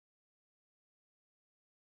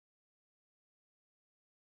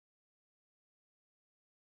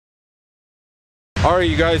All right,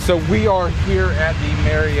 you guys, so we are here at the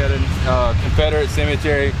Marietta Confederate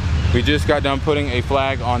Cemetery. We just got done putting a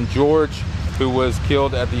flag on George, who was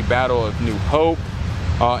killed at the Battle of New Hope.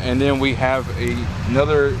 And then we have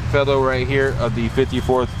another fellow right here of the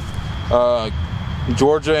 54th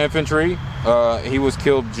Georgia Infantry. He was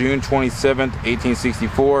killed June 27th,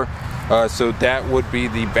 1864. So that would be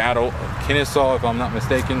the Battle of Kennesaw, if I'm not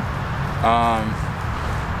mistaken.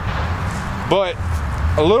 But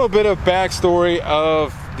a little bit of backstory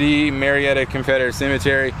of the Marietta Confederate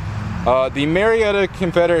Cemetery. The Marietta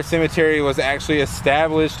Confederate Cemetery was actually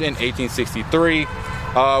established in 1863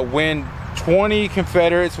 when 20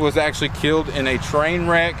 Confederates was actually killed in a train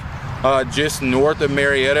wreck just north of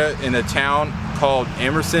Marietta in a town called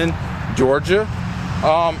Emerson, Georgia.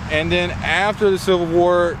 And then after the Civil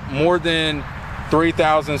War, more than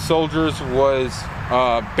 3,000 soldiers was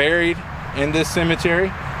buried in this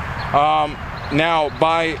cemetery. Now,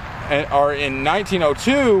 in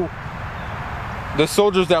 1902, the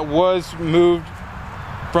soldiers that was moved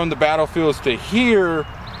from the battlefields to here,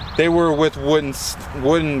 they were with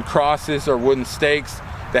wooden crosses or wooden stakes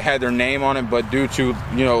that had their name on it, but due to,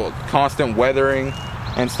 you know, constant weathering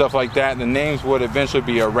and stuff like that, the names would eventually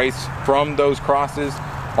be erased from those crosses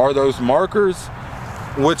or those markers,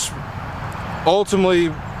 which ultimately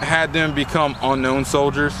had them become unknown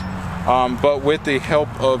soldiers. But with the help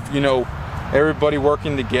of, you know, everybody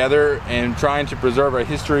working together and trying to preserve our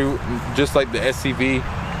history, just like the SCV,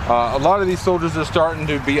 a lot of these soldiers are starting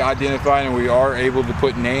to be identified, and we are able to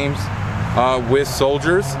put names with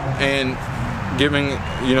soldiers, and giving,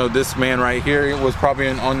 you know, this man right here was probably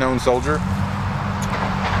an unknown soldier,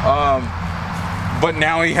 but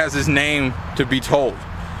now he has his name to be told.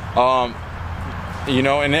 You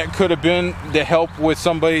know, and that could have been the help with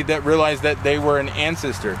somebody that realized that they were an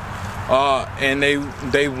ancestor. And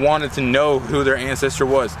they wanted to know who their ancestor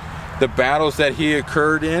was, the battles that he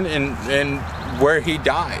occurred in, and where he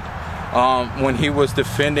died when he was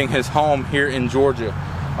defending his home here in Georgia.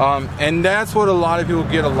 And that's what a lot of people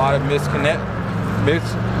get a lot of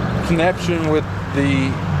misconnection with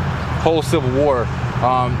the whole Civil War,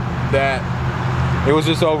 that it was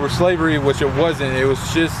just over slavery, which it wasn't. It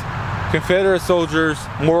was just Confederate soldiers,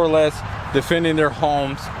 more or less, defending their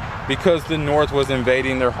homes, because the North was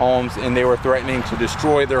invading their homes and they were threatening to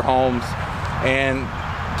destroy their homes and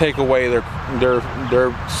take away their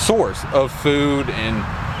source of food and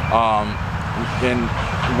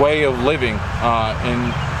way of living.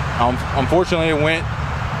 And unfortunately, it went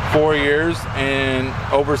 4 years, and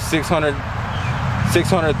over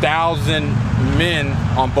 600,000 men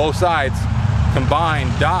on both sides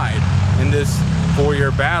combined died in this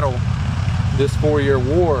 4-year battle, this 4-year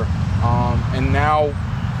war. And now,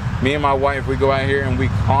 me and my wife, we go out here and we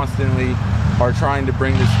constantly are trying to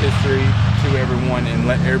bring this history to everyone and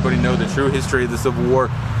let everybody know the true history of the Civil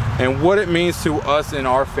War and what it means to us and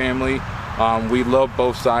our family. We love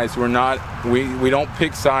both sides. We don't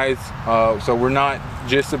pick sides, so we're not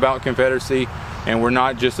just about Confederacy and we're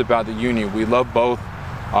not just about the Union. We love both.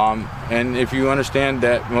 And if you understand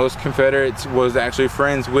that most Confederates was actually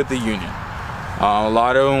friends with the Union, a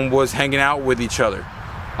lot of them was hanging out with each other.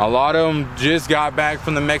 A lot of them just got back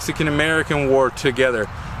from the Mexican-American War together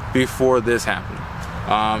before this happened.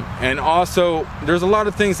 And also, there's a lot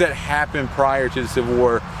of things that happened prior to the Civil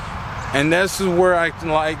War. And this is where I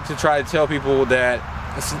like to try to tell people that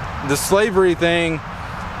the slavery thing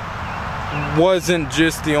wasn't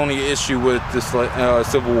just the only issue with the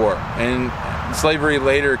Civil War. And slavery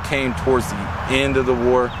later came towards the end of the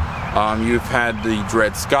war. You've had the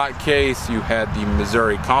Dred Scott case. You had the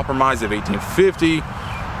Missouri Compromise of 1850.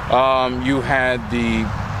 You had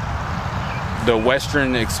the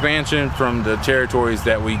Western expansion from the territories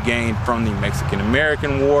that we gained from the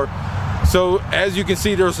Mexican-American War. So as you can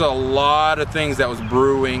see, there's a lot of things that was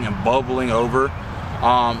brewing and bubbling over.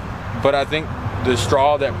 But I think the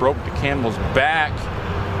straw that broke the camel's back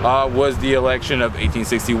was the election of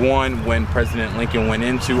 1861, when President Lincoln went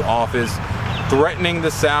into office, threatening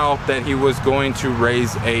the South that he was going to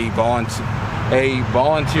raise a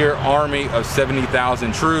volunteer army of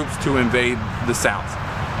 70,000 troops to invade the South.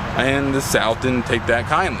 And the South didn't take that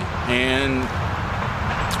kindly, and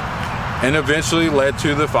eventually led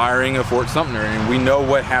to the firing of Fort Sumter. And we know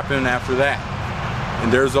what happened after that.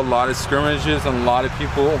 And there's a lot of skirmishes and a lot of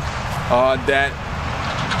people that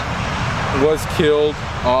was killed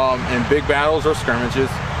in big battles or skirmishes.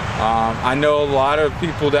 I know a lot of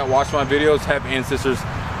people that watch my videos have ancestors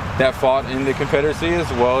that fought in the Confederacy as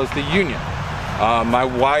well as the Union. My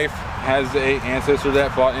wife has an ancestor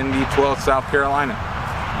that fought in the 12th South Carolina.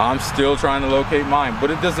 I'm still trying to locate mine, but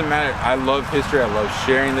it doesn't matter. I love history. I love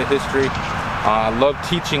sharing the history. I love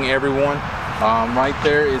teaching everyone. Right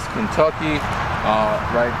there is Kentucky.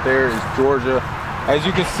 Right there is Georgia. As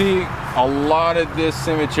you can see, a lot of this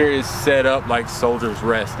cemetery is set up like Soldiers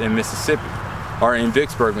Rest in Mississippi, or in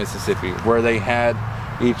Vicksburg, Mississippi, where they had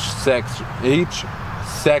each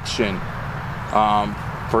section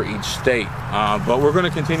for each state. But we're going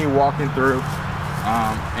to continue walking through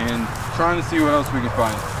and trying to see what else we can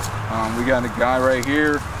find. We got a guy right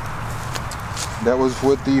here that was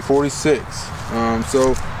with the 46.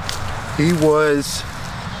 So he was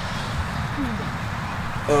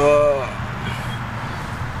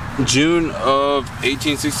June of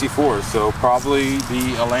 1864, so probably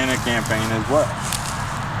the Atlanta campaign as well.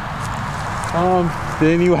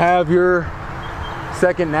 Then you have your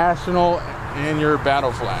Second National and your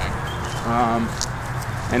battle flag.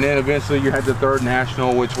 And then eventually you had the Third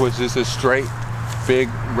National, which was just a straight big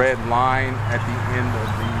red line at the end of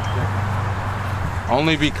the second.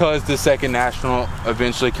 Only because the Second National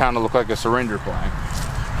eventually kind of looked like a surrender flag.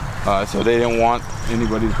 So they didn't want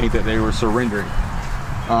anybody to think that they were surrendering.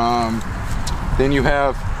 Then you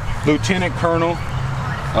have Lieutenant Colonel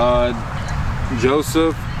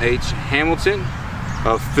Joseph H. Hamilton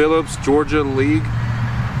of Phillips, Georgia League.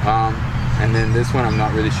 And then this one, I'm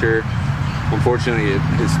not really sure. Unfortunately,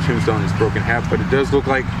 his tombstone is broken half, but it does look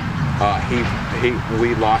like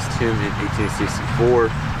we lost him in 1864.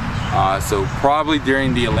 So probably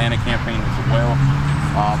during the Atlanta campaign as well.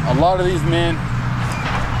 A lot of these men.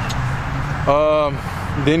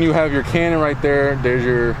 Then you have your cannon right there. There's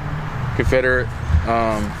your Confederate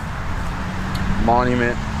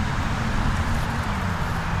monument.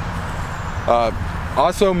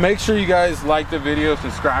 Also, make sure you guys like the video,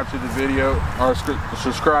 subscribe to the video, or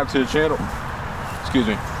subscribe to the channel. Excuse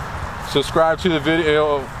me. Subscribe to the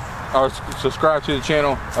video, or subscribe to the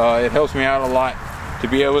channel. It helps me out a lot to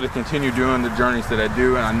be able to continue doing the journeys that I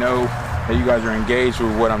do, and I know that you guys are engaged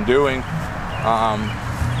with what I'm doing.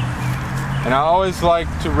 And I always like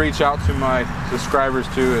to reach out to my subscribers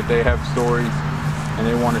too if they have stories and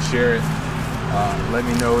they want to share it. Let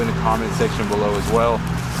me know in the comment section below as well.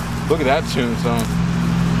 Look at that tombstone.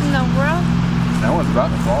 In the world? That one's about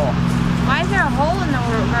to fall. Why is there a hole in the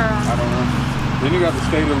world? I don't know. Then you got the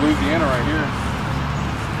state of Louisiana right here.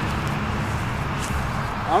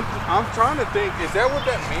 I'm trying to think, is that what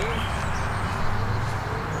that means?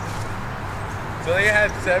 So they had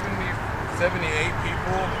 78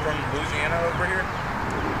 people from Louisiana over here?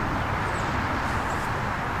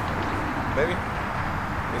 Maybe?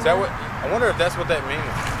 Is that what? I wonder if that's what that means.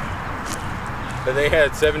 That they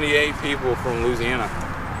had 78 people from Louisiana.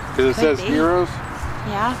 Because it says heroes.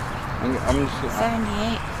 Yeah. I'm just,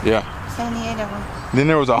 78. Yeah. 78 of them. Then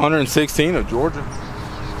there was 116 of Georgia.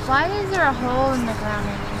 Why is there a hole in the ground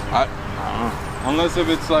right here? I don't know. Unless if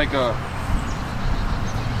it's like a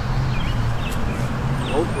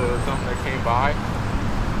Oprah or something that came by.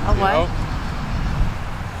 A what? Know?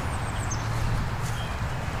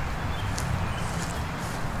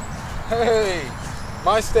 Hey,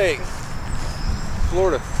 my state,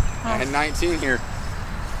 Florida. I had 19 here.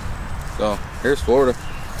 So here's Florida.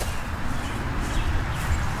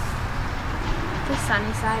 The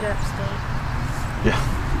sunny side upstate. Yeah.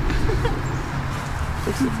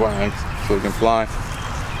 Fix the flags so we can fly.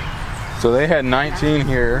 So they had 19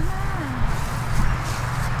 here.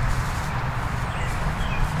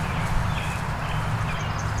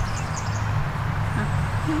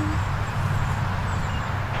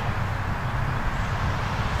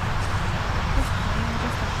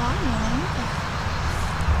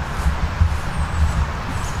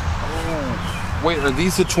 Wait, are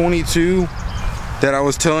these the 22 that I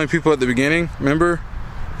was telling people at the beginning? Remember?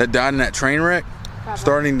 That died in that train wreck? Probably.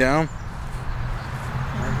 Starting down? Yeah.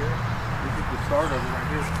 Right here. This is the start of it right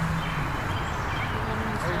here.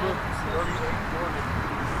 Hey, look, 38 Georgia.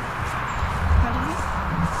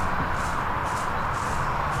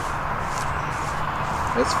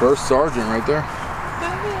 That's First Sergeant right there.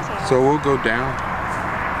 So we'll go down.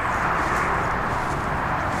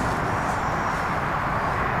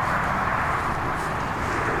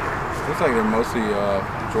 Looks like they're mostly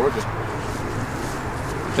Georgia.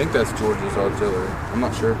 I think that's Georgia's artillery. I'm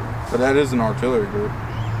not sure. But that is an artillery group.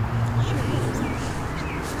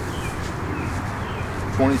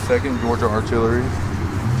 22nd Georgia Artillery.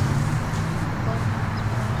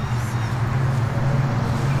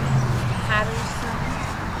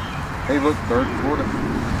 Hey, look, 3rd Florida.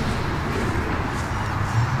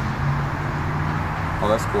 Oh,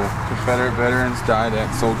 that's cool. Confederate veterans died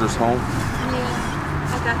at Soldiers' Home. Yeah,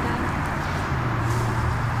 I got that.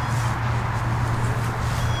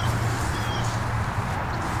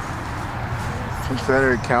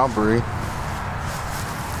 Confederate cavalry.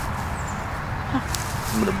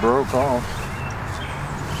 But it broke off.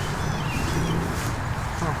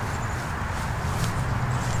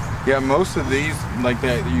 Yeah, most of these, like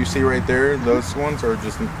that you see right there, those ones are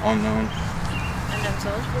just unknown. Unknown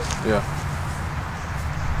soldiers? Yeah.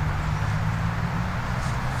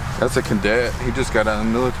 That's a cadet. He just got out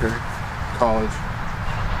of military college.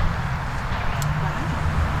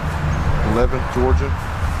 Wow. 11th, Georgia.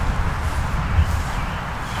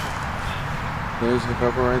 There's a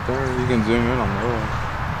couple right there. You can zoom in on those.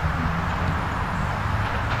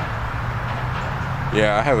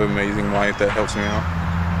 Yeah, I have an amazing wife that helps me out.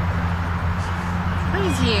 What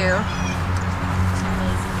is you?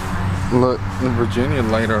 Amazing. Look, the Virginia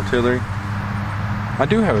Light Artillery. I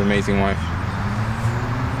do have an amazing wife.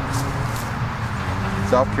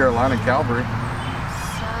 South Carolina Cavalry.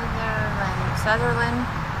 Sutherland.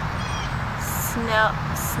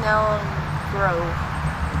 Snell Grove.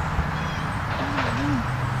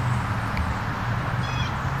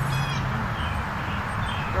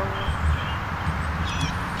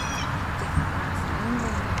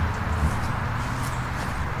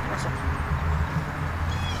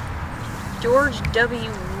 George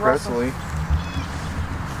W. Russell.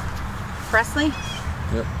 Presley?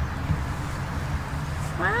 Yep.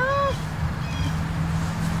 Well,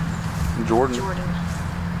 Jordan. Jordan.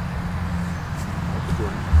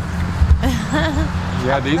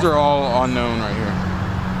 Yeah, these are all unknown right here.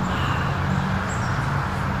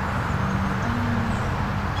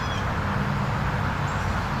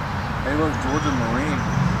 Hey, look, Georgia Marine.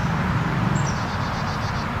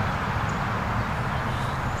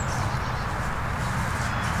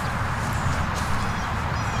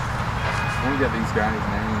 I want to get these guys'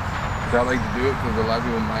 names. Because I like to do it because a lot of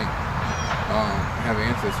people might have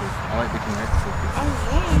ancestors. I like to connect with people. Oh,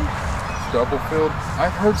 yeah. Stubblefield.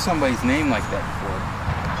 I've heard somebody's name like that before.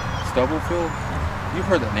 Stubblefield? You've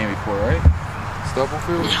heard that name before, right?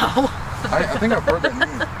 Stubblefield? No. I think I've heard that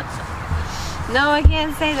name. No, I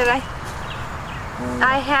can't say that I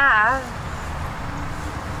have.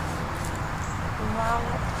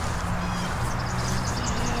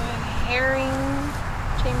 Herring.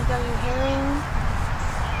 James W. Herring.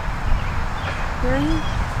 Herring?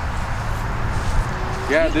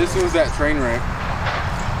 Yeah, this was that train wreck.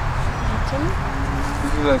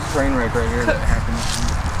 This is that train wreck right here that happened.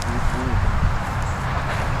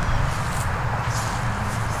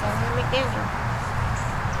 Samuel McDaniel.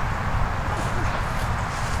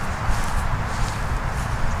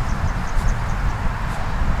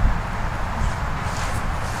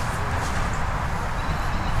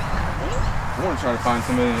 I want to try to find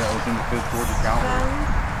somebody that was in the 5th Georgia Cavalry.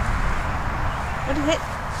 What is it?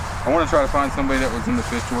 I want to try to find somebody that was in the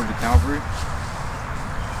 5th Georgia Cavalry.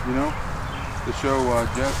 You know? To show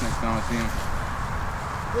Jeff next time I see him.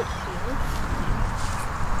 Which field?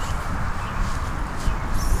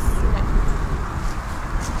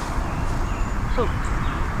 Hope.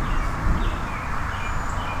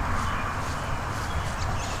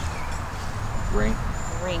 Ring.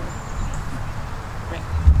 Ring. Ring.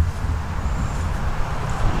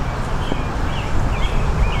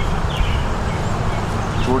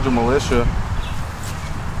 Georgia Militia.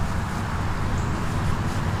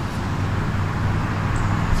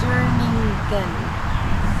 Zerningen.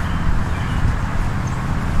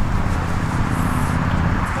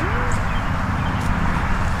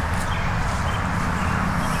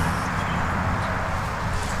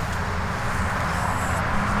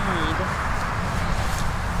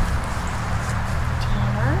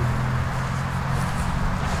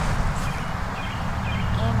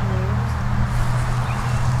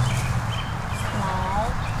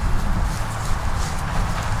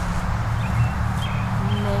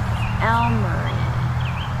 Elmery.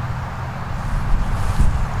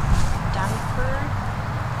 Diaper.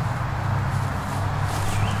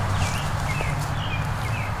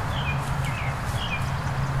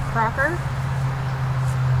 Crocker.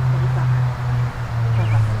 Betty Crocker.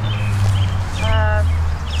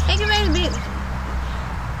 Think it may be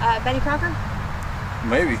Betty Crocker?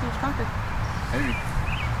 Maybe. Who's Crocker? Maybe.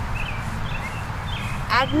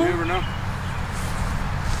 Agnew? You never know.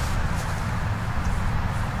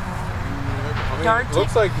 It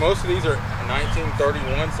looks like most of these are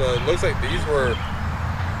 1931, so it looks like these were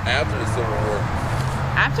after the Civil War.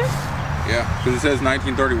 After? Yeah, because it says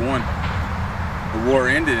 1931. The war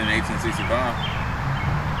ended in 1865.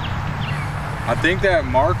 I think that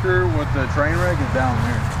marker with the train wreck is down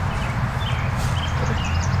there.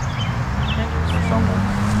 Or somewhere.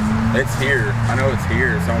 It's here. I know it's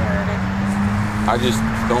here somewhere. I just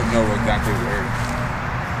don't know exactly where.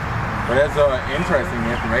 But that's interesting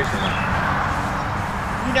information.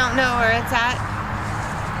 You don't know where it's at?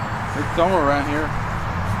 It's somewhere around here.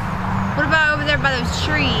 What about over there by those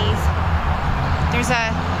trees? There's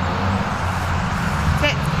a...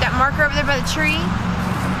 That marker over there by the tree?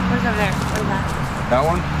 Where's over there? What is that? That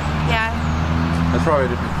one? Yeah. That's probably a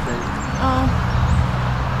different thing. Oh.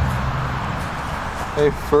 Hey,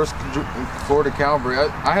 First Florida Cavalry.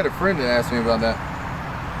 I had a friend that asked me about that.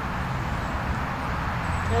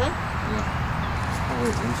 Really? Yeah. Oh,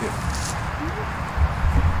 wait, let me see it.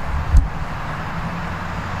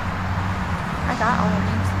 I got all of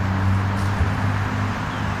these.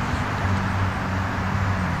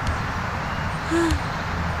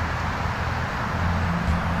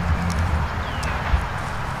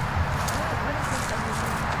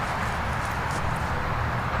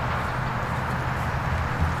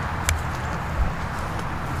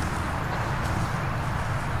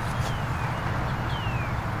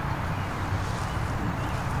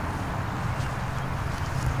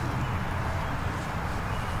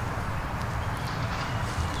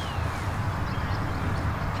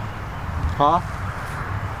 Huh?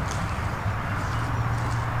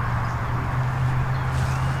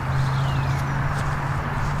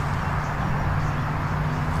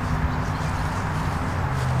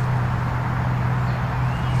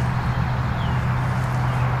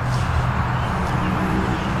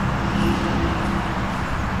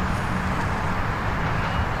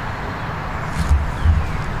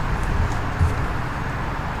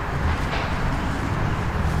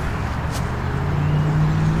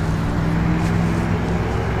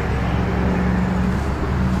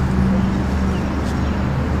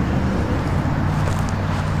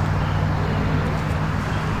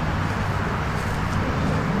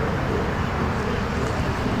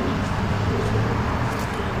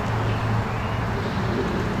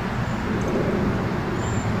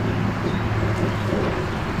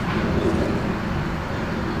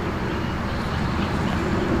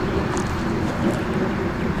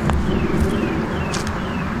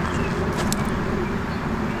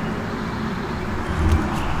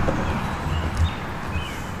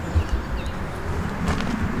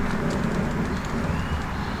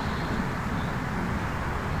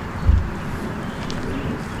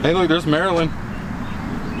 Hey, look, there's Maryland.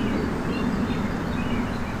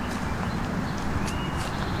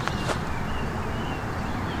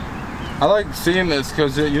 I like seeing this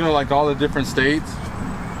because, you know, like all the different states.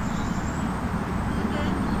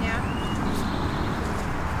 Yeah.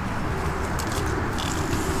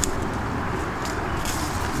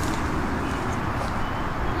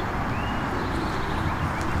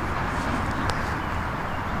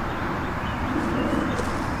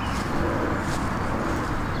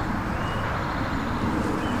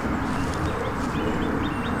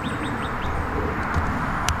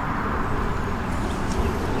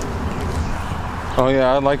 Oh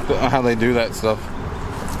yeah, I like how they do that stuff.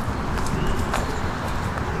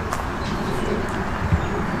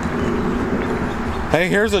 Hey,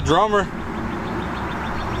 here's a drummer.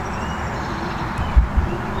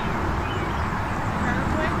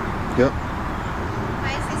 Yep.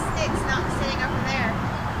 Why is his sticks not sitting over there?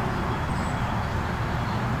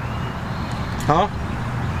 Huh?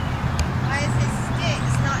 Why is his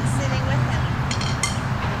sticks not sitting with him?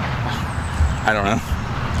 I don't know.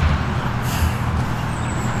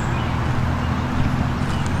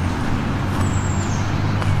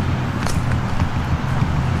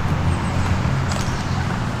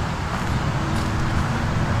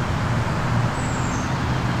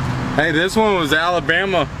 Hey, this one was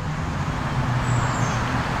Alabama.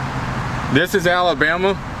 This is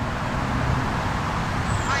Alabama. Oh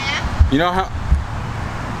yeah? You know how?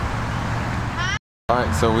 All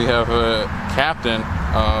right, so we have a captain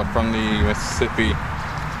from the Mississippi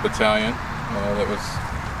Battalion that was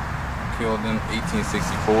killed in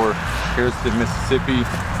 1864. Here's the Mississippi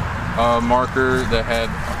marker that had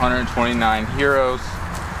 129 heroes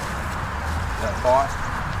that fought.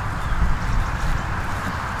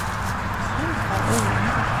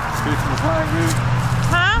 Fixing the flag, dude.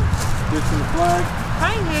 Huh? Fixing the flag.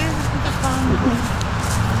 Fine, dude. Put the phone.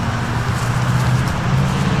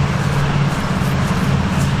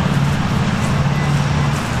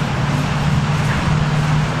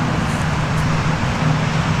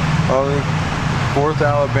 Oh, the 4th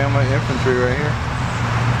Alabama Infantry right here.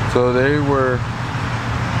 So they were,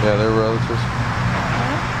 yeah, they're relatives.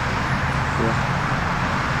 Yeah.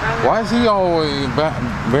 Why is he always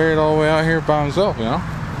buried all the way out here by himself, you know?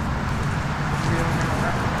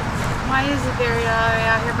 Why is he buried all the way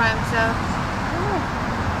out here by himself?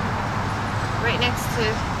 Right next to,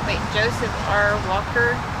 wait, Joseph R.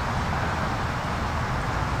 Walker,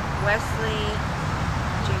 Wesley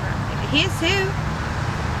Jr. He is who?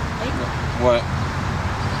 What?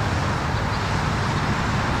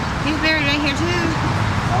 He's buried right here too.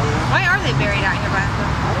 Oh, yeah. Why are they buried out here by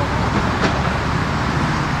themselves?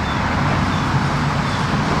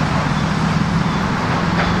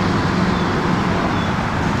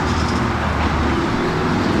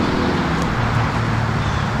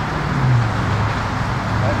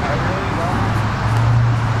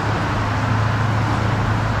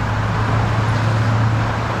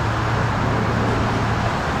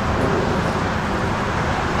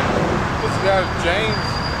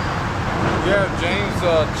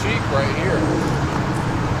 cheek right here.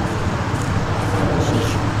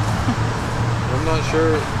 I'm not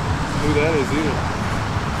sure who that is either.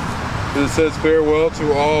 It says farewell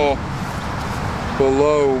to all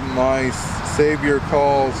below. My Savior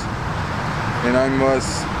calls, and I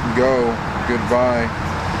must go. Goodbye,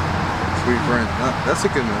 sweet friend. That's a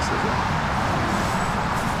good message.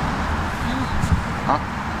 Huh?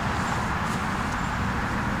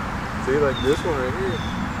 See, like this one right here.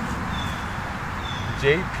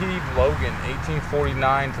 J.P. Logan,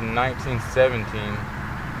 1849 to 1917.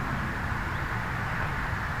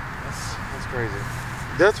 That's crazy.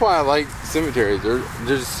 That's why I like cemeteries. They're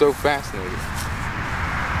just so fascinating.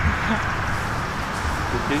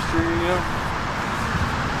 The history, you know.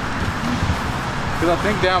 Because I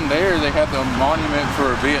think down there they had the monument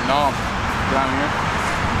for Vietnam down here.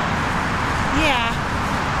 Yeah.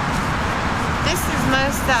 This is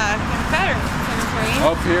most Confederate cemetery.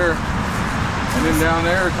 Up here. And then down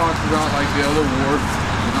there it talks about like the other wars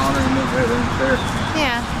and honoring those veterans there.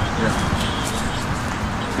 Yeah. Yeah.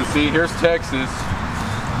 You see, here's Texas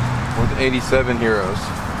with 87 heroes.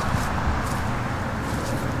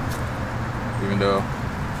 Even though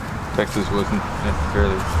Texas wasn't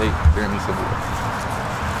necessarily a state during the Civil War.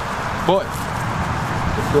 But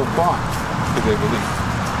they still fought because they believed.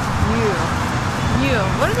 You.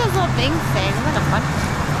 What do those little things say? There's like a bunch of them.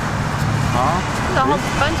 Huh? There's a whole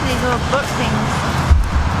bunch of these little book things.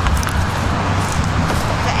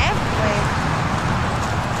 They're everywhere.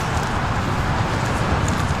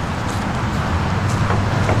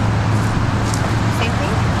 Same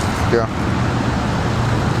thing?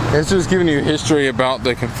 Yeah. It's just giving you history about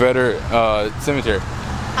the Confederate cemetery.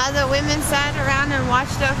 How the women sat around and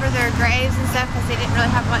watched over their graves and stuff because they didn't really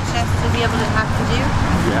have much else to be able to have to do.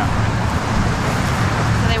 Yeah.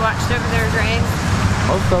 So they watched over their graves.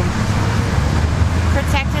 Most of them.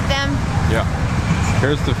 Protected them. Yeah.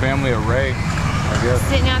 Here's the family of Ray, I guess.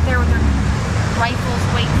 Sitting out there with their rifles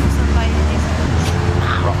waiting for somebody to do something.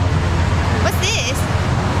 What's this?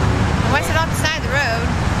 Why is it off the side of the road?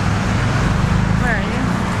 Where are you?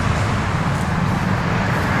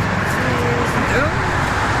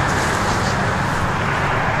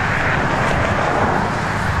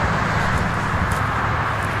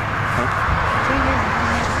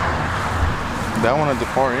 That one at the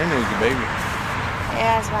far end is the baby.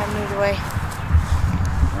 Yeah, that's why I moved away.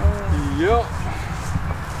 Yep.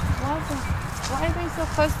 Why are they so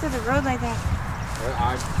close to the road like that?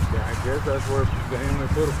 I guess that's where the animal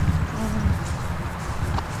put them.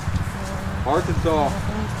 Arkansas.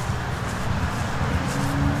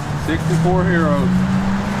 64 heroes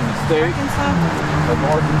in the state of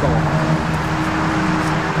Arkansas.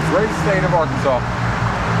 Great state of Arkansas.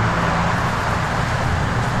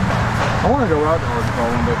 I want to go out to Arkansas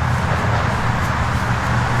one day.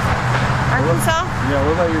 Arkansas? Yeah,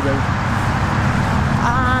 what about you, baby?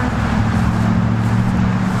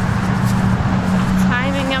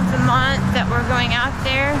 Timing of the month that we're going out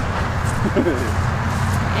there.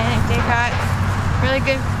 And they got really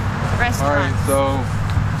good restaurants. Alright, so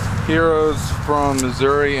heroes from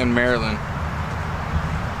Missouri and Maryland.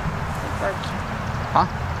 Huh?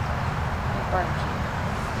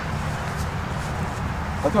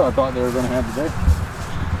 That's what I thought they were going to have today.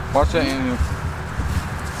 Watch that animal.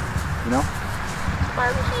 You know?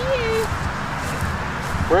 Barbecue.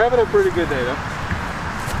 We're having a pretty good day though.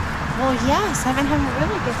 Well, yes, I've been having a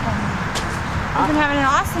really good time. I've been having an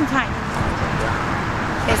awesome time.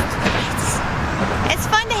 It's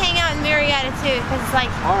fun to hang out in Marietta too, because it's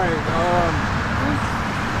like...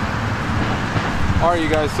 Alright, you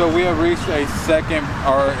guys, so we have reached a second,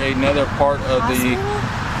 or another part of the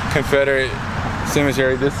Confederate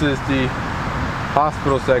cemetery. This is the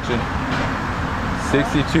hospital section.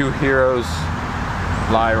 62 heroes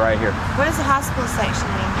lie right here. What does the hospital section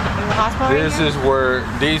mean? Is the hospital right This here? is where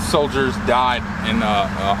these soldiers died in the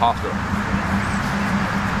hospital.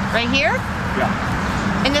 Right here?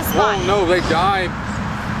 Yeah. In this spot? Well, no, they died.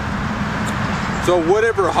 So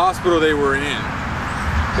whatever hospital they were in,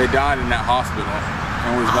 they died in that hospital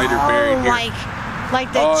and was later buried here.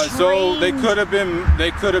 Like the So they could have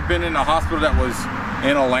been in a hospital that was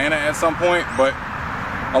in Atlanta at some point, but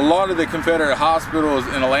a lot of the Confederate hospitals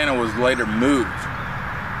in Atlanta was later moved.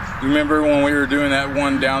 You remember when we were doing that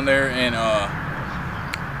one down there in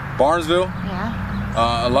Barnesville?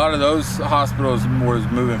 Yeah. A lot of those hospitals was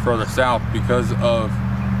moving further south because of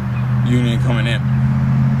Union coming in.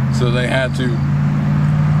 So they had to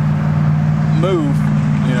move,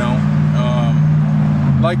 you know.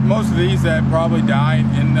 Like most of these that probably died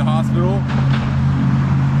in the hospital,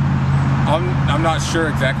 I'm not sure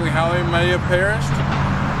exactly how they may have perished. Can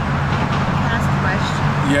I ask a question?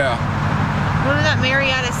 Yeah. What was that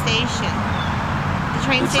Marietta station? The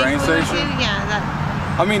train station. Train station? Yeah, that.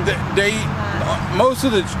 I mean, most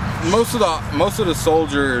of the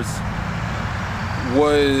soldiers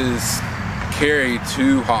was carried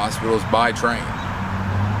to hospitals by train.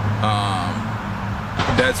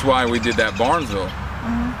 That's why we did that Barnesville.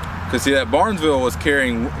 Because see, that Barnesville was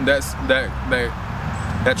carrying that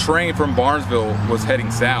train from Barnesville was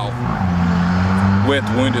heading south with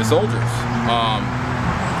wounded soldiers.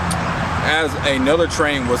 As another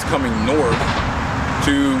train was coming north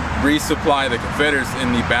to resupply the Confederates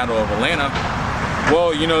in the Battle of Atlanta.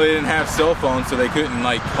 Well, you know, they didn't have cell phones, so they couldn't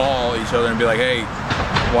like call each other and be like, hey,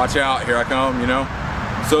 watch out, here I come, you know?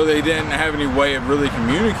 So they didn't have any way of really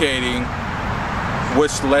communicating,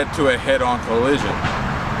 which led to a head-on collision,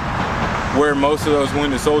 where most of those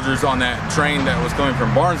wounded soldiers on that train that was coming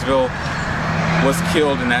from Barnesville was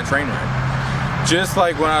killed in that train wreck. Just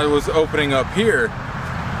like when I was opening up here,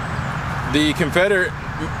 the Confederate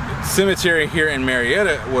cemetery here in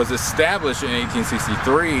Marietta was established in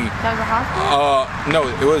 1863. That was a hospital? No,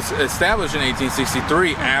 it was established in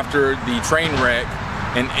 1863 after the train wreck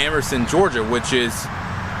in Emerson, Georgia, which is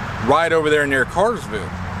right over there near Cartersville.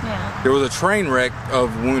 Yeah. There was a train wreck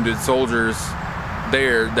of wounded soldiers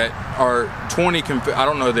there that are 20, I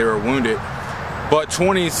don't know if they were wounded, but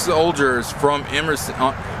 20 soldiers from Emerson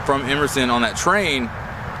on that train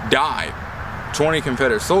died. 20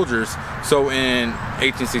 Confederate soldiers. So in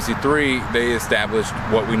 1863, they established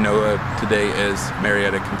what we know of today as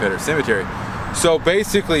Marietta Confederate Cemetery. So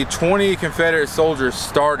basically, 20 Confederate soldiers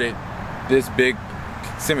started this big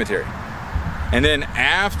cemetery. And then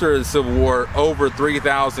after the Civil War, over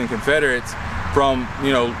 3,000 Confederates from,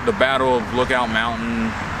 you know, the Battle of Lookout Mountain,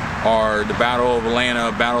 or the Battle of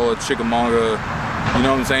Atlanta, Battle of Chickamauga, you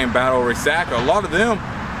know what I'm saying, Battle of Resaca, a lot of them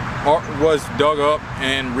was dug up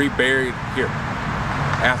and reburied here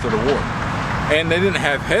after the war. And they didn't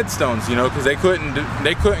have headstones, you know, because they couldn't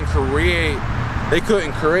create,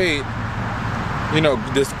 you know,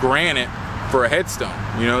 this granite for a headstone.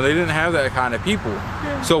 You know, they didn't have that kind of people.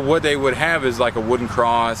 Yeah. So what they would have is like a wooden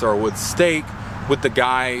cross or a wood stake with the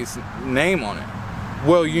guy's name on it.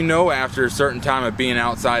 Well, you know, after a certain time of being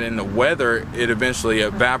outside in the weather, it eventually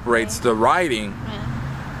evaporates the writing. Yeah.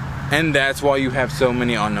 And that's why you have so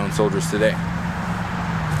many unknown soldiers today.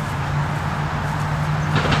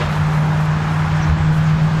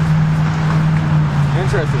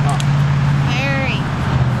 Interesting, huh? Very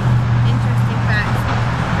interesting facts.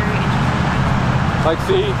 Very interesting facts. Like,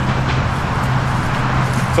 see?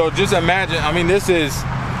 So just imagine, I mean, this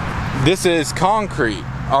is concrete,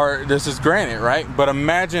 or this is granite, right? But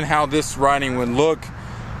imagine how this writing would look,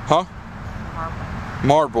 huh?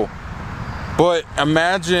 Marble. But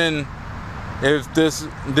imagine if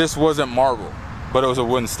this wasn't marble, but it was a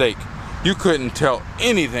wooden stake. You couldn't tell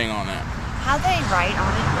anything on that. How'd they write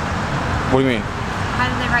on it? What do you mean? How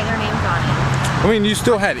did they write their names on it? I mean, you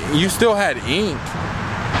still had ink,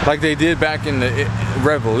 like they did back in the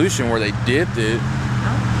Revolution, where they dipped it.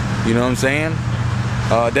 Oh. You know what I'm saying?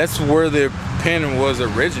 That's where the pen was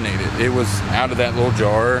originated. It was out of that little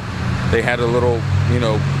jar. They had a little, you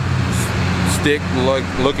know, stick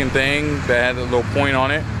looking thing that had a little point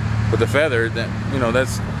on it with a feather. That, you know,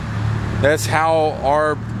 that's how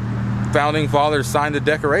our founding fathers signed the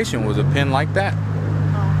Declaration, was a pen like that. Oh,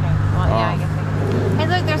 okay. Well, yeah, I guess. Hey,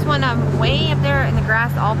 look, there's one way up there in the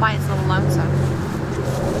grass, all by its little lonesome.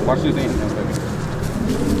 Watch these things, baby.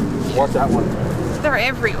 Watch that one. They're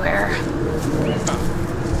everywhere.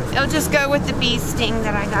 It'll just go with the bee sting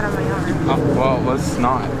that I got on my arm. Oh, well, let's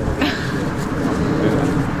not.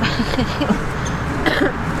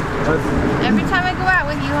 Every time I go out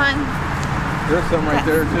with you, hon. There's some right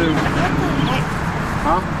there too. What the heck?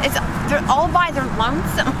 Huh? They're all by their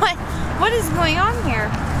lonesome. What is going on here?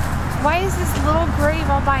 Why is this little grave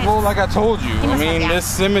all by itself? Well, like I told you, I mean, this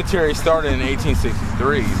cemetery started in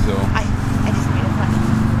 1863, so. I just made it funny.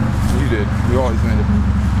 You did. You always made it funny.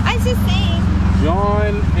 I was just saying.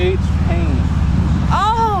 John H. Payne.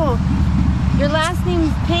 Oh, your last name's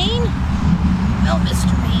Payne? Well, Mr.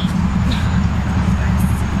 Payne.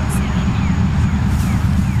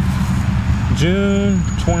 June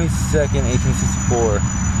 22nd, 1864.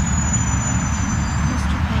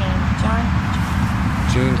 Mr. Payne, John.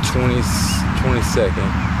 June 22nd.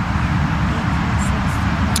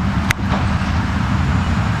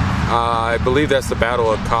 I believe that's the Battle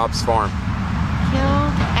of Cobb's Farm.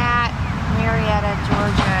 Killed at Marietta,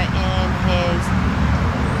 Georgia in his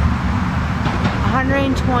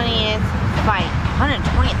 120th fight.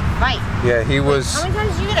 120th fight? Yeah, he was... How many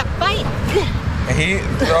times did you get a fight?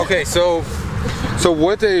 Okay, so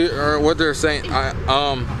what they're saying,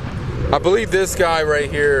 I believe this guy right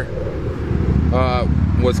here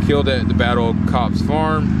was killed at the Battle of Cobb's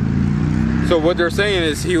Farm. So what they're saying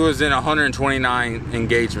is he was in 129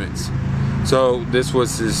 engagements. So this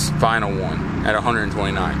was his final one at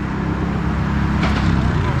 129.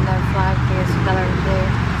 Another flag here, so another there.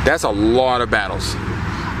 That's a lot of battles.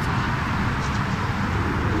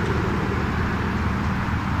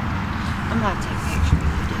 I'm gonna take a picture of you,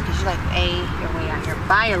 dude, because you're like, A, you're way out here.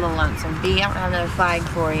 Bye, you're a little lonesome. B, I don't have another flag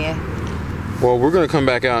for you. Well, we're gonna come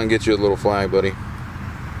back out and get you a little flag, buddy. I'm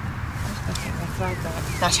just gonna take my flag back.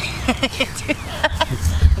 Not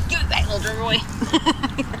Give it back, little drum boy.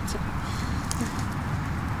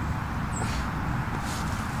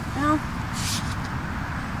 No.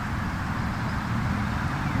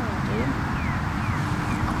 Oh, dude.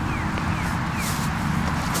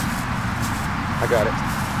 I got it.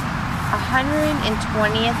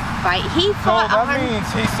 120th fight. He fought. So that means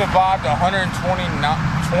he survived 128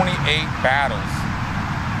 battles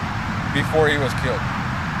before he was killed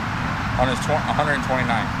on his 129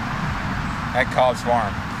 at Cobb's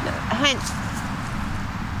Farm.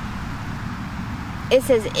 It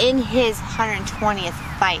says in his 120th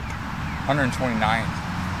fight. 129th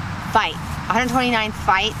fight. 129th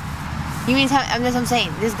fight. You mean that's what I'm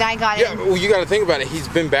saying? This guy got it. Yeah, well, you got to think about it. He's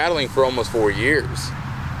been battling for almost 4 years.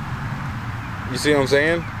 You see what I'm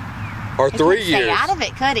saying? Or 3 years. Stay out of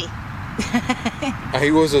it, could he?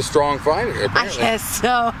 He was a strong fighter, apparently. I guess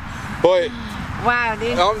so. But wow,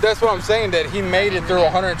 dude. That's what I'm saying. That he made it through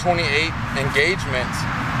 128 engagements.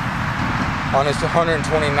 On his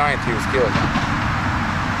 129th, he was killed.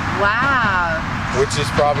 Wow. Which is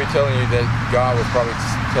probably telling you that God was probably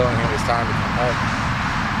telling him it's time to come home.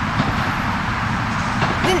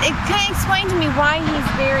 Then it kind of explained to me why he's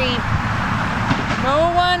very.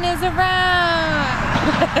 No one is around.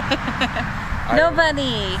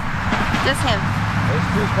 Nobody. Just him. This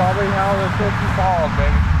is probably how the cookie falls,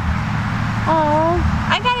 baby. Oh,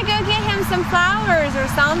 I gotta go get him some flowers or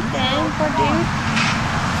something. Poor dude.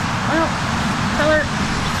 Well, tell her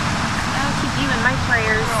I'll keep you in my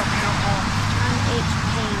prayers. John H.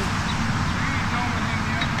 Payne.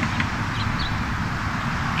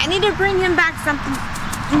 I need to bring him back something.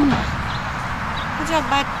 Good job,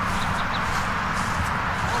 bud.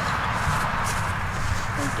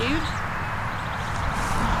 Dude. There's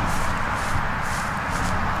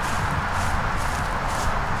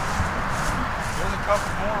a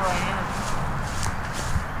couple more right here.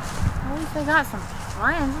 At least they got some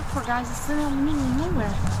friends. Those poor guys just sitting out in the middle of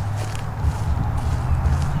nowhere.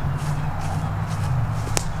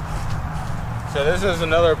 So this is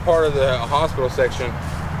another part of the hospital section.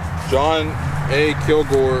 John A.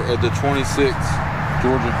 Kilgore of the 26th,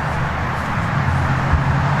 Georgia.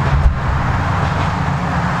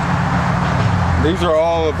 These are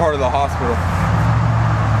all a part of the hospital.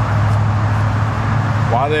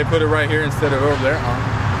 Why they put it right here instead of over there?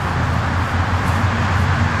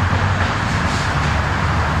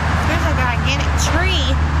 There's a gigantic tree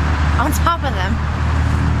on top of them.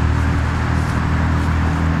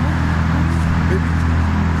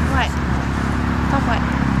 What? Stop what?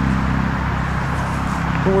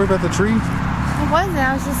 Don't worry about the tree. What was it?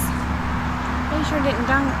 I was just making sure it didn't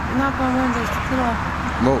knock on one of those little.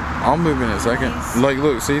 Well, I'll move in a second. Like,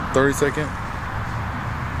 look, see, 30-second.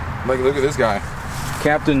 Like, look at this guy.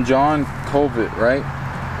 Captain John Colvett, right?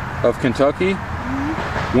 Of Kentucky.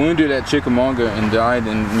 Mm-hmm. Wounded at Chickamauga and died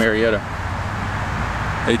in Marietta.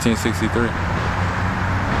 1863.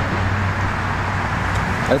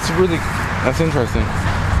 That's interesting.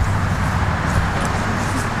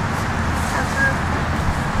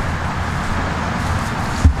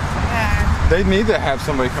 Yeah. They need to have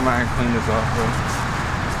somebody come out and clean this up, though.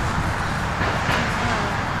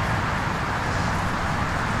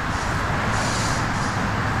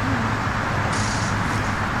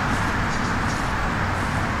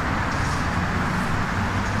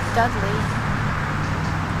 Dudley.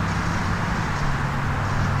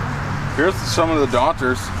 Here's some of the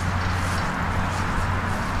doctors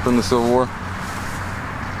from the Civil War.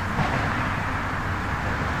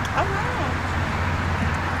 Oh, wow.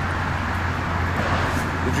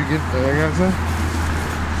 Did you get that guy thing?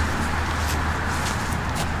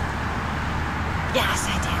 Yes, I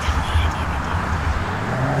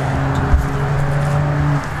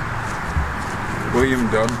did. William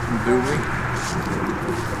Dudley.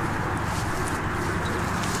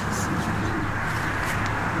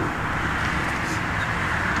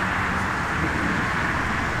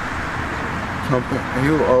 He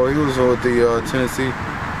was with the Tennessee.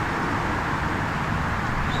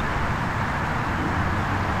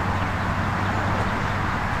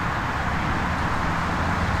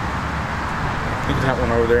 Look at that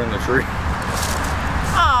one over there in the tree.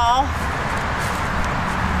 Oh.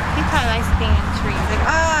 probably likes being in trees. Like,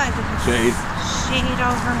 oh, I get the Shade. shade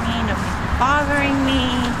over me. Nobody's bothering me.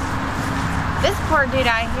 This poor dude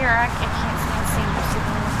out here, I can't stand seeing him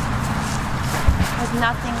sitting there. There's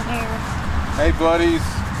nothing there. Hey, buddies.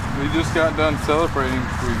 We just got done celebrating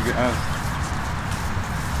for you guys.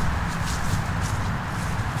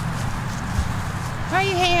 Why are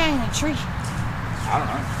you hanging in a tree? I don't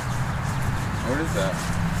know. What is that?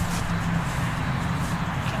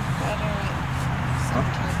 Confederate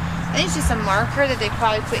cemetery. I think it's just a marker that they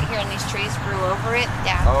probably put here and these trees grew over it.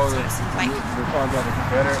 Yeah, Oh, that's what it seems like. they're talking about the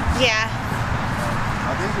Confederate. Yeah.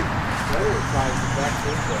 I think the Confederate side is back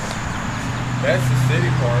this way. That's the city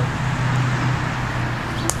part.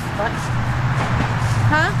 What?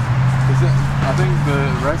 Huh? I think the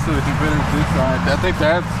rest of the Confederate this side, I think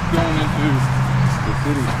that's going into the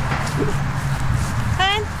city.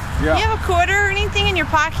 Hun? Yeah. You have a quarter or anything in your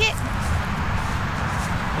pocket?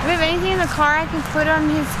 Do we have anything in the car I can put on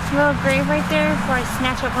his little grave right there before I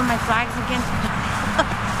snatch up one of my flags again?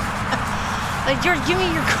 Like, George, give me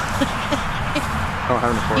your quarter. I don't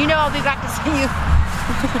have any You know I'll be back to see you.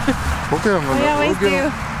 We'll give him We always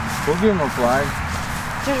do. We'll give him a flag.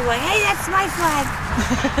 George will be like, hey, that's my flag.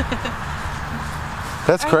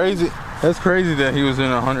 That's crazy. That's crazy that he was in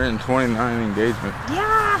 129 engagement.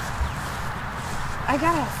 Yeah. I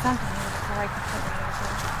gotta have something before I can put it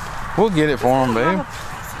over. We'll get it for him, There's a babe. lot of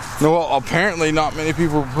presents. No, well, apparently not many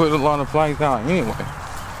people put a lot of flags out anyway.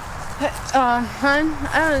 Hun,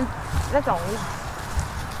 I don't. That's always.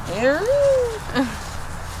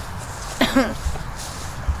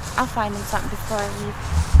 I'll find him something before I leave.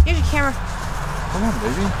 Here's your camera. Come on,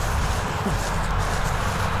 baby.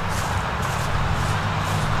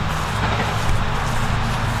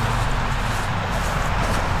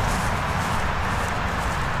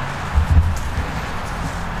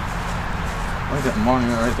 Look at that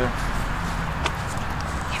monument right there.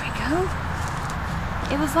 Here we go.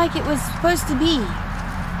 It was like it was supposed to be.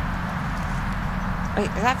 Wait,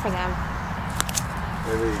 is that for them?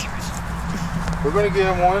 Maybe. We're gonna give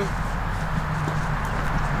him one.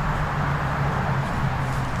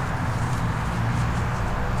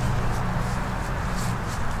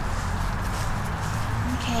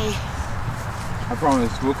 Okay. I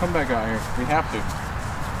promise, we'll come back out here. We have to.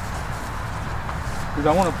 Because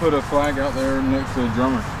I want to put a flag out there next to the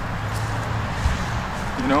drummer.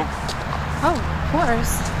 You know? Oh, of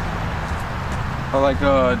course. Or like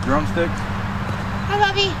drumsticks. Hi,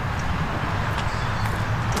 Bobby.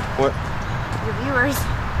 What? Your viewers.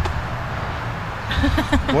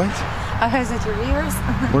 What? Oh, is it your viewers?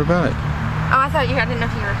 What about it? Oh, I thought you. I didn't know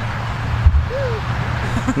if you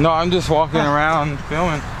were. No, I'm just walking around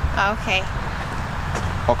filming. Oh, okay.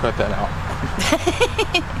 I'll cut that out.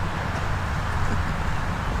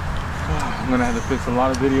 I'm gonna have to fix a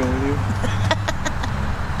lot of video with you.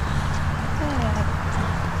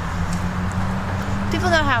 People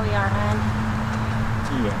know how we are, man.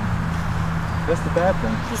 Yeah. That's the bad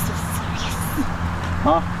thing. He's so serious.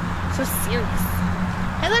 Huh? So serious.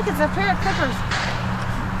 Hey, look, it's a pair of clippers.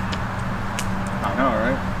 I know,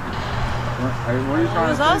 right? What are you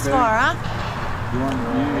trying What's to those say, for, baby? huh? You want me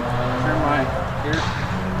to turn my ear?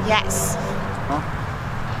 Yes. Huh?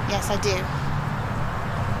 Yes, I do.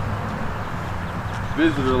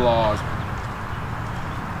 Visitor log.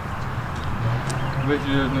 I bet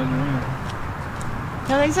you there's nothing in it. You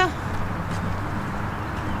don't think so?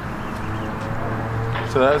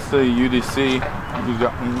 So that's the UDC,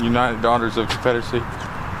 United Daughters of Confederacy.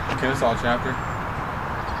 Kennesaw chapter.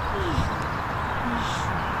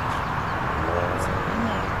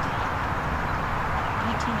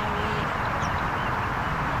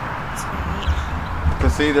 You can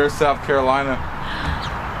see there's South Carolina.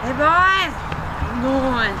 Hey, boys. Come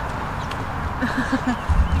on.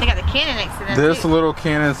 They got the cannon next to them. This too. little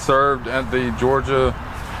cannon served at the Georgia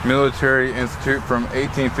Military Institute from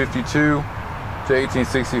 1852 to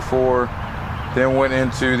 1864, then went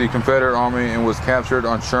into the Confederate Army and was captured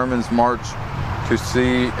on Sherman's march to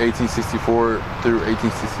sea 1864 through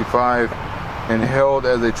 1865 and held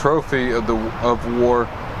as a trophy of war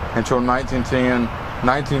until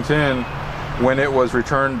 1910 when it was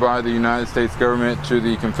returned by the United States government to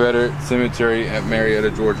the Confederate Cemetery at Marietta,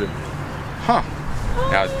 Georgia. Huh.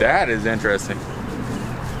 Now that is interesting.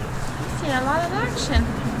 Seen a lot of action.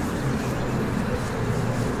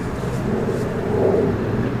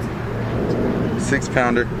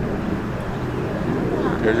 6-pounder.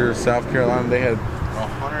 There's your South Carolina. They had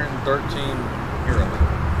 113 heroes.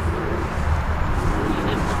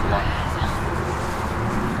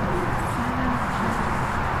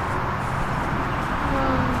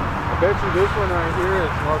 I bet you this one right here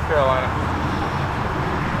is North Carolina.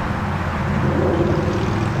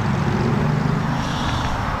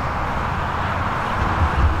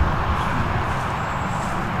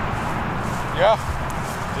 Yeah.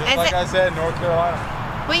 Just like I said, North Carolina.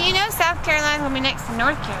 Well, you know South Carolina will be next to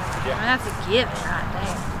North Carolina. Yeah. I mean, that's a given right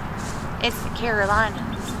there. It's the Carolinas.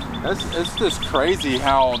 It's just crazy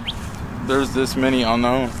how there's this many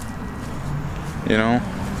unknown. You know?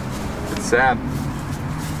 It's sad.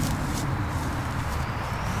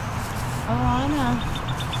 Oh, I know.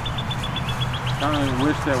 I kind of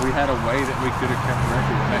wish that we had a way that we could have kept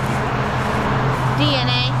records back then.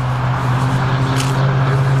 DNA.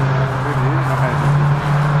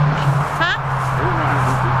 Huh?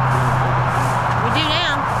 We do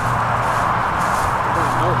now.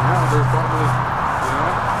 No, now they're probably, you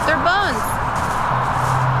know? They're bones.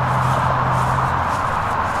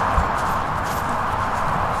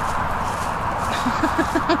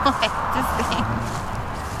 What? This thing.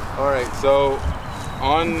 Alright, so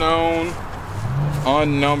unknown,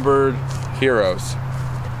 unnumbered heroes.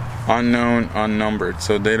 Unknown, unnumbered.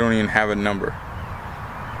 So they don't even have a number.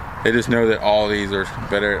 They just know that all these are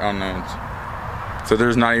better at unknowns. So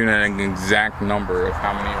there's not even an exact number of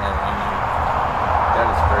how many are unknown. That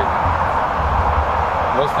is crazy.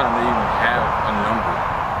 Most times they even have a number.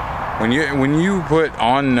 When you put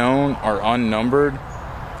unknown or unnumbered,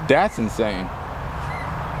 that's insane.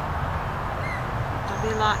 That'll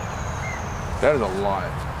be a lot. That is a lot.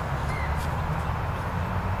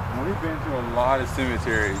 And we've been to a lot of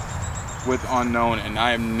cemeteries with unknown, and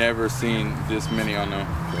I have never seen this many unknown.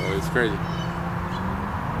 So it's crazy.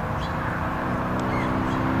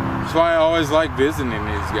 That's why I always like visiting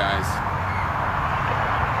these guys.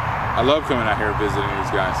 I love coming out here visiting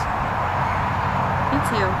these guys. Me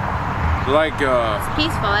too. Like, It's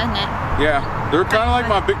peaceful, isn't it? yeah, they're kind of like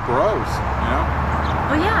my big bros, you know?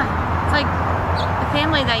 Well, yeah. It's like the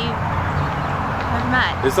family that you have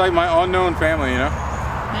met. It's like my unknown family, you know?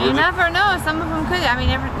 You never know. Some of them could. I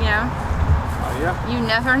mean, you know. Yeah. You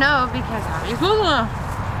never know because how you could know.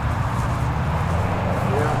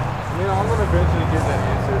 Yeah. You know, I'm gonna eventually get that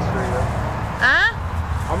ancestry though. Huh?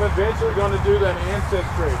 I'm eventually gonna do that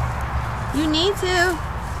ancestry. You need to.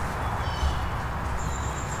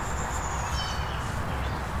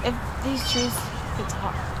 If these trees could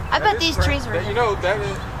talk. I bet these trees are. You know, that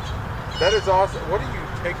is awesome. What are you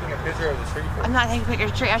taking a picture of the tree for? I'm not taking a picture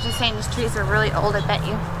of the tree. I was just saying these trees are really old, I bet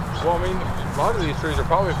you. Well, I mean, a lot of these trees are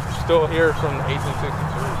probably still here from 1863.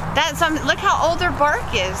 That's look how old their bark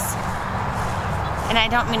is. And I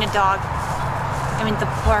don't mean a dog. I mean the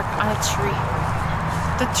bark on a tree.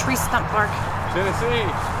 The tree stump bark. Tennessee.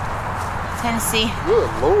 Tennessee. Good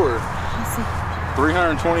Lord. Let's see.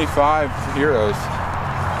 325 heroes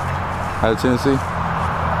out of Tennessee.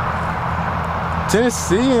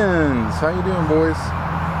 Tennesseans, how you doing, boys?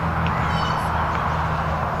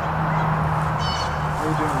 How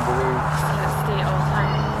you doing, boys? Stay all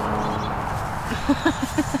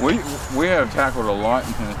time. We have tackled a lot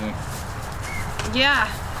in Tennessee. Yeah.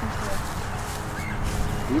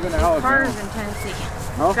 Even Cars Alabama. in Tennessee.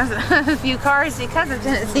 Huh? Because of, a few cars because of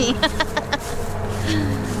Tennessee.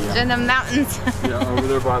 In the mountains. Yeah, over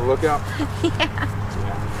there by the lookout. Yeah.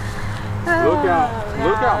 Lookout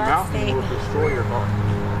that's mountain neat. will destroy your car.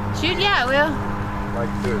 Shoot, yeah, it will. Like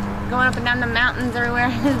this. Going up and down the mountains everywhere.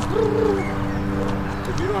 If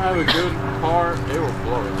you don't have a good car, it will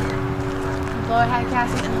blow it. Blow a high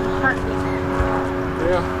casket in a heartbeat.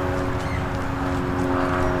 Yeah.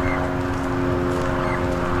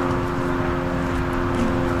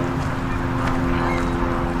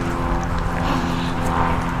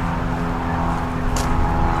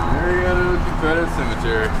 Marietta Confederate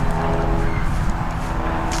Cemetery.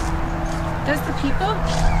 There's the people?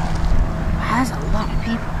 That's a lot of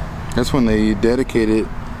people. That's when they dedicated.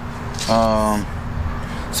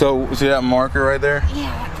 So see that marker right there? Yeah,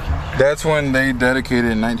 that thing. That's when they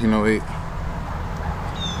dedicated in 1908.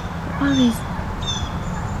 All these.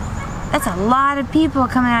 That's a lot of people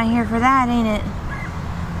coming out here for that, ain't it?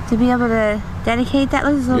 To be able to dedicate that.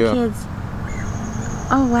 Look at these little kids.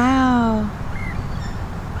 Oh, wow.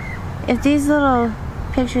 If these little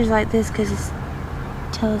pictures like this could just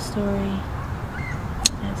tell a story.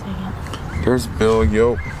 Wait a second. There's Bill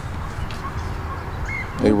Yope,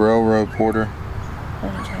 a railroad porter.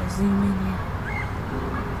 Let me try to zoom in here.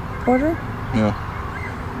 Porter? Yeah.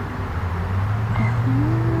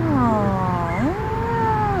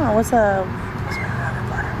 Oh, what's a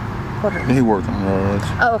porter? He worked on railroads.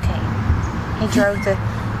 Oh, okay. He drove the.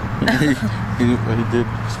 he did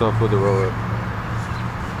stuff with the railroad.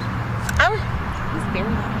 Oh, he's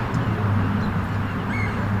very hot.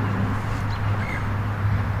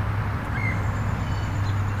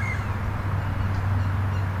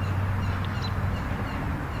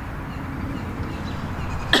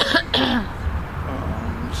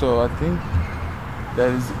 So I think that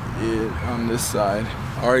is it on this side.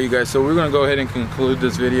 Alright, you guys, so we're gonna go ahead and conclude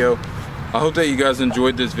this video. I hope that you guys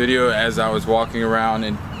enjoyed this video as I was walking around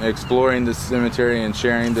and exploring this cemetery and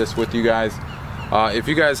sharing this with you guys. If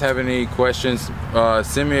you guys have any questions,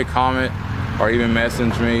 send me a comment or even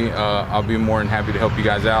message me. I'll be more than happy to help you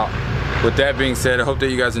guys out. With that being said, I hope that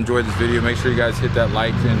you guys enjoyed this video. Make sure you guys hit that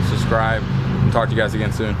like and subscribe, and talk to you guys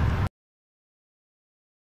again soon.